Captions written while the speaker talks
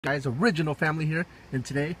Guys, original family here, and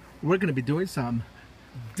today we're going to be doing some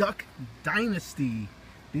Duck Dynasty.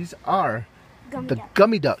 These are the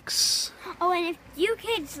Gummy Ducks. Oh, and if you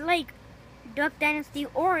kids like Duck Dynasty,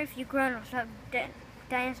 or if you grown-ups love Duck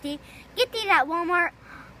Dynasty, get these at Walmart.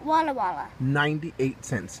 Walla Walla. 98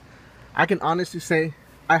 cents. I can honestly say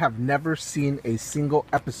I have never seen a single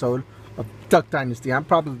episode of Duck Dynasty. I'm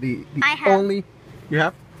probably the only... You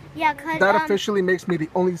have? Yeah, because... That officially makes me the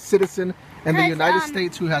only citizen in the United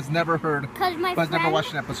States who has never heard, but has never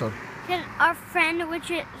watched an episode. Because our friend, which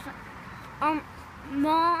is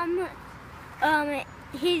mom,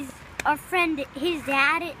 his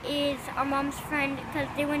dad is our mom's friend because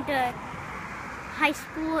they went to high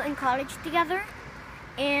school and college together.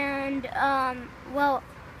 And, well,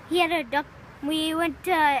 he had a duck. We went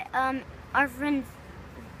to our friend's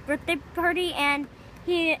birthday party, and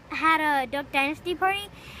he had a Duck Dynasty party,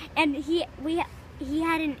 and he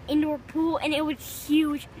had an indoor pool, and it was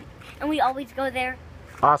huge, and we always go there.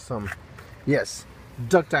 Awesome. Yes,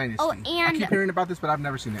 Duck Dynasty. Oh, and I keep hearing about this, but I've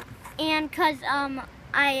never seen it. And because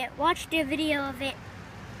I watched a video of it,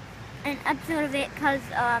 an episode of it, because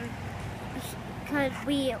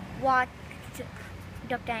we watched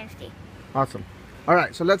Duck Dynasty. Awesome. All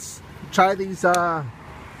right, so let's try these Duck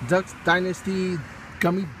Dynasty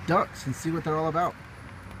Gummy Ducks and see what they're all about.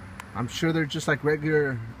 I'm sure they're just like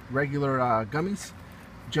regular gummies,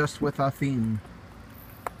 just with a theme.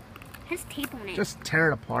 It has tape on it. Just tear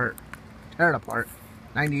it apart. Tear it apart.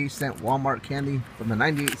 98-cent Walmart candy from the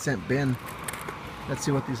 98-cent bin. Let's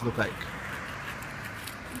see what these look like.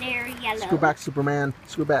 They're yellow. Scoot back, Superman.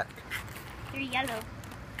 Scoot back. They're yellow.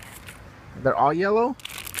 They're all yellow?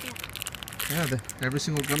 Yeah. Yeah, every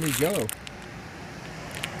single gummy is yellow.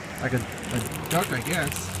 Like a duck, I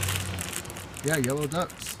guess. Yeah, yellow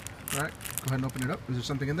ducks. All right, go ahead and open it up. Is there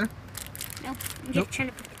something in there? Nope. I'm just trying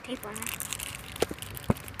to put the tape on it.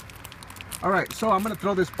 All right, so I'm gonna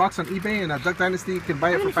throw this box on eBay, and Duck Dynasty can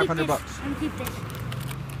buy it for 500 bucks. I'm gonna keep this.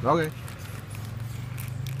 Okay.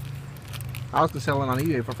 I was gonna sell it on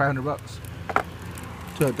eBay for 500 bucks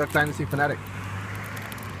to a Duck Dynasty fanatic.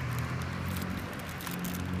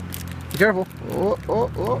 Be careful!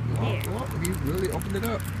 Oh! You really opened it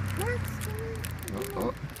up.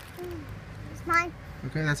 Oh. It's mine.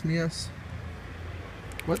 Okay, that's Mia's.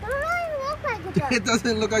 What? It doesn't look like a duck. It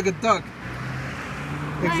doesn't look like a duck.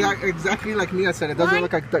 Exactly like Mia said. It doesn't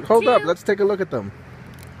look like a duck. Hold up, let's take a look at them.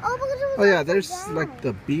 Oh yeah, there's like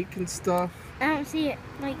the beak and stuff. I don't see it.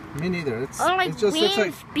 Like me neither. It just wings, looks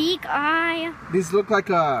like beak, eye. These look like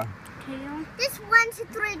a tail. This 1, 2,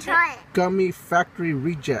 3, try it. Gummy factory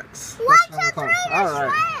rejects. 1, 2, 3, all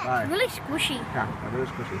right. Really squishy. Yeah, really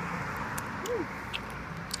squishy.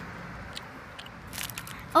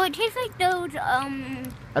 Oh, it tastes like those,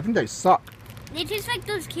 I think they suck. It tastes like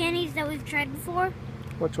those candies that we've tried before.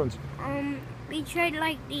 Which ones? We tried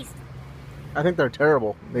like these. I think they're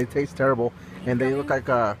terrible. They taste terrible, and they look like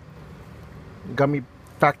gummy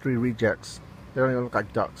factory rejects. They don't even look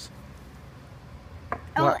like ducks.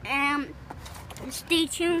 Oh, what? Stay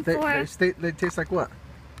tuned They taste like what?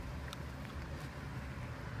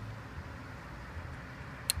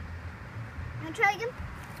 Want to try again?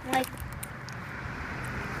 Like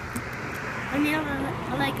vanilla,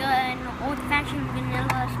 like an old-fashioned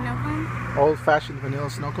vanilla snow cone. Old-fashioned vanilla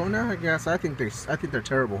snow cone? I guess. I think they're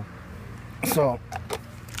terrible. So,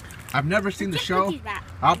 I've never seen the show.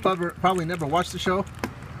 I'll probably never watch the show,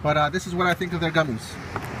 but this is what I think of their gummies.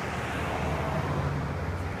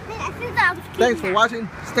 Thanks for watching.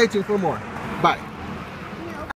 Stay tuned for more. Bye.